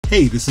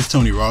Hey, this is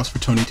Tony Ross for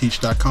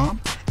TonyTeach.com,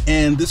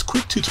 and this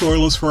quick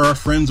tutorial is for our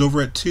friends over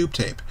at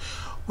TubeTape.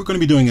 We're going to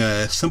be doing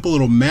a simple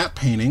little map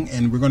painting,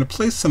 and we're going to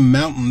place some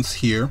mountains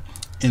here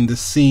in this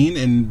scene,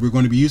 and we're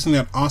going to be using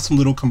that awesome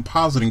little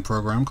compositing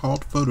program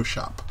called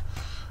Photoshop.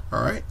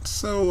 Alright,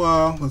 so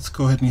let's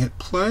go ahead and hit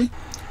play.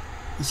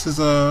 This is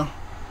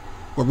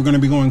what we're going to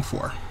be going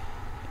for.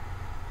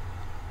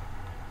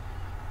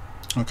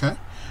 Okay.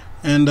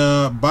 And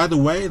by the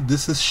way,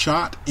 this is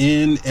shot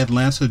in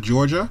Atlanta,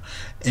 Georgia.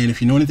 And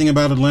if you know anything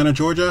about Atlanta,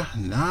 Georgia,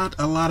 not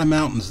a lot of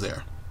mountains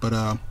there. But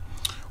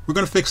we're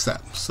going to fix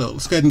that. So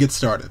let's go ahead and get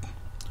started.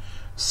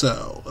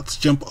 So let's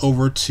jump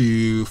over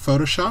to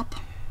Photoshop.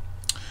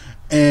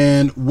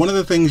 And one of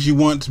the things you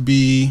want to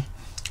be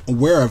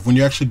aware of when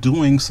you're actually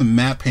doing some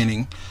map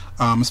painting,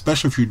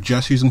 especially if you're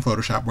just using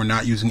Photoshop, we're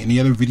not using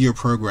any other video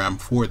program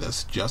for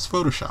this, just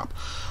Photoshop.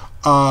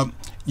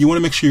 You want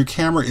to make sure your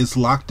camera is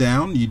locked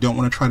down. You don't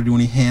want to try to do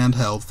any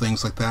handheld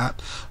things like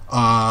that.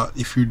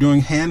 If you're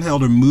doing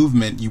handheld or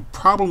movement, you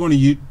probably want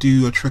to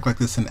do a trick like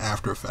this in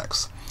After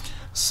Effects.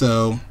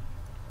 So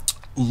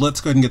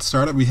let's go ahead and get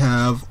started. We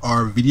have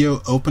our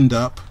video opened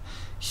up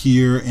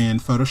here in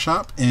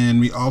Photoshop, and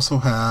we also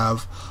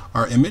have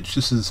our image.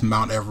 This is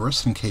Mount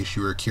Everest, in case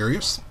you were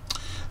curious.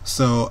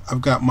 So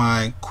I've got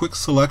my quick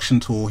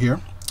selection tool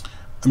here.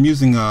 I'm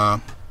using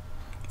Photoshop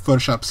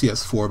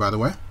CS4, by the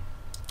way.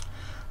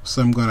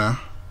 So I'm going to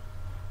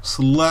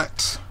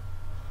select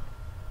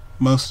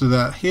most of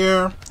that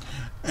here,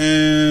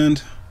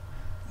 and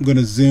I'm going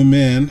to zoom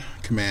in,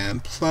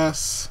 Command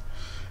plus,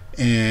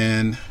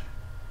 and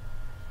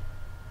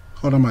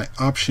hold on my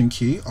Option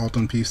key, Alt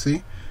on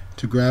PC,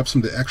 to grab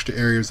some of the extra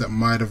areas that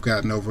might have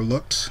gotten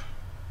overlooked.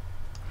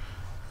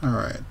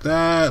 Alright,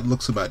 that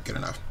looks about good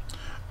enough.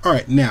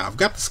 Alright, now I've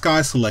got the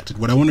sky selected.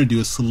 What I want to do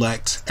is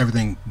select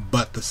everything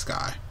but the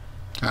sky.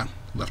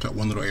 Left out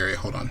one little area,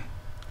 hold on.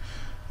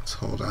 Let's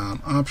hold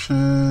down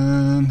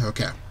Option.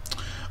 Okay.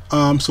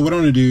 So what I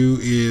want to do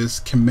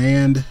is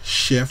Command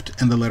Shift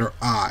and the letter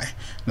I.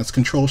 That's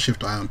Control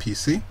Shift I on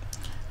PC,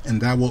 and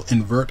that will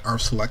invert our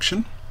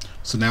selection.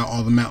 So now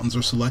all the mountains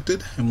are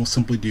selected, and we'll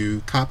simply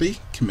do Copy,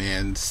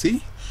 Command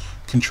C,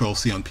 Control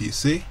C on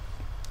PC.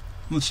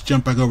 Let's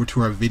jump back over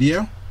to our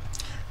video,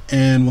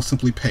 and we'll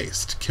simply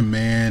paste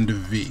Command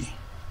V.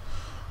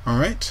 All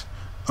right.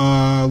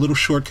 A little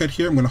shortcut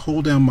here. I'm going to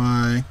hold down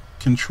my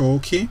Control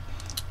key,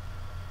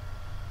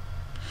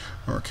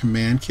 or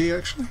Command key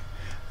actually,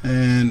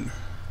 and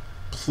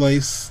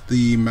place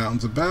the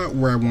mountains about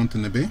where I want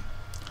them to be.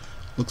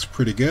 Looks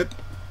pretty good.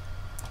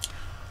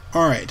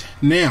 Alright,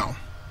 now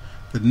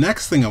the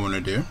next thing I want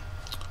to do,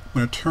 I'm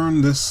going to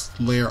turn this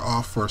layer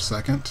off for a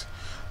second.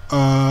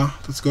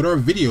 Let's go to our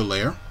video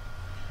layer,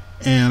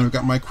 and I've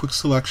got my quick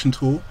selection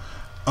tool.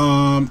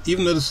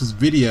 Even though this is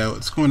video,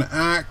 it's going to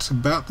act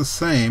about the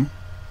same.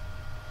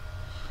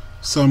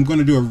 So I'm going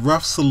to do a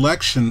rough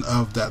selection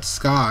of that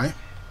sky.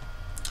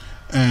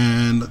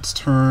 And let's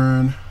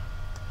go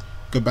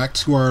back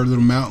to our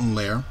little mountain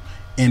layer,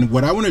 and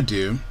what I want to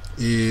do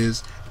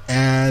is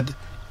add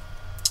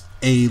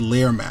a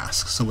layer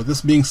mask. So with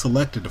this being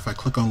selected, if I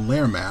click on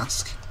layer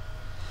mask,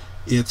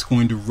 it's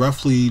going to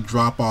roughly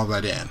drop all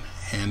that in,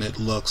 and it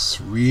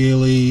looks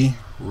really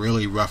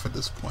rough at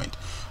this point.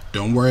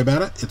 Don't worry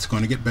about it, it's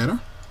going to get better.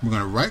 We're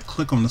going to right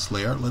click on this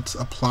layer. Let's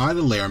apply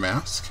the layer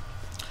mask,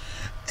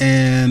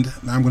 and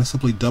now I'm going to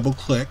simply double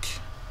click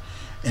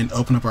and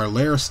open up our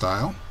layer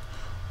style.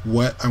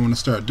 What I want to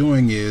start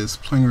doing is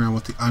playing around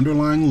with the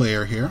underlying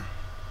layer here.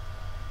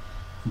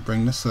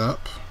 Bring this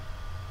up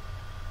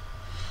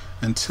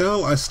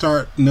until I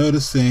start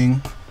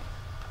noticing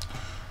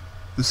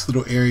this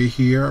little area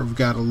here. We've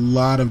got a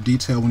lot of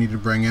detail we need to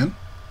bring in.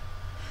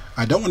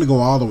 I don't want to go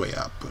all the way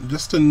up, but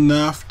just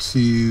enough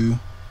to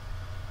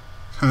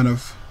kind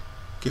of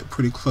get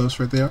pretty close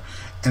right there.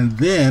 And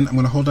then I'm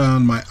going to hold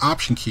down my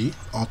Option key,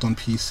 Alt on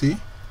PC,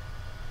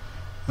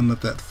 and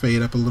let that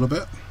fade up a little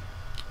bit.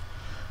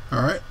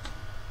 Alright,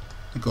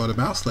 let go of the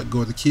mouse, let go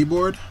of the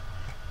keyboard,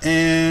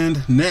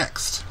 and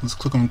next, let's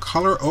click on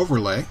Color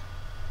Overlay.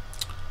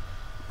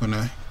 I'm going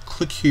to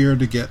click here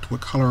to get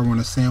what color I want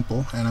to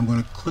sample, and I'm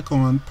going to click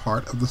on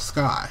part of the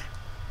sky.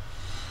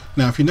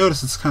 Now if you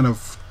notice,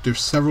 it's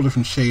there's several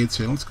different shades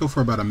here. Let's go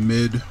for about a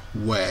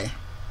midway.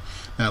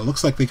 Now it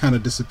looks like they kind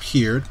of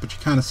disappeared, but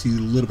you kind of see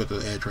a little bit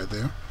of the edge right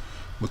there.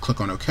 We'll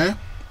click on OK.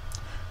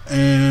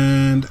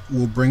 And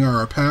we'll bring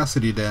our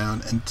opacity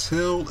down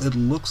until it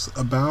looks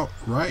about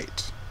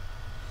right.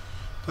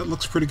 That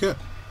looks pretty good.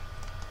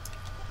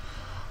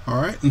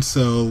 Alright, and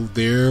so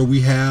there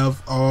we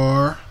have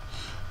our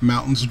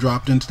mountains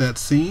dropped into that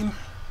scene,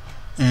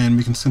 and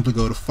we can simply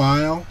go to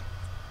File,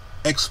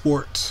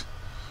 Export,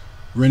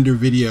 Render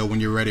Video when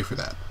you're ready for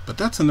that. But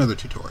that's another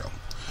tutorial.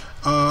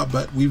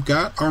 But we've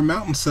got our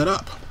mountain set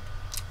up,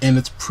 and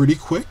it's pretty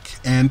quick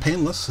and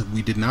painless.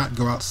 We did not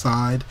go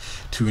outside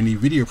to any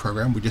video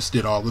program. We just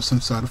did all this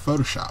inside of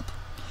Photoshop.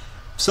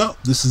 So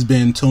this has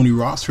been Tony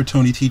Ross for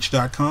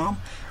TonyTeach.com.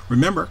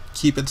 Remember,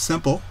 keep it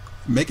simple,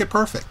 make it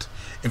perfect.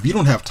 If you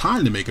don't have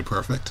time to make it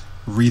perfect,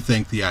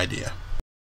 rethink the idea.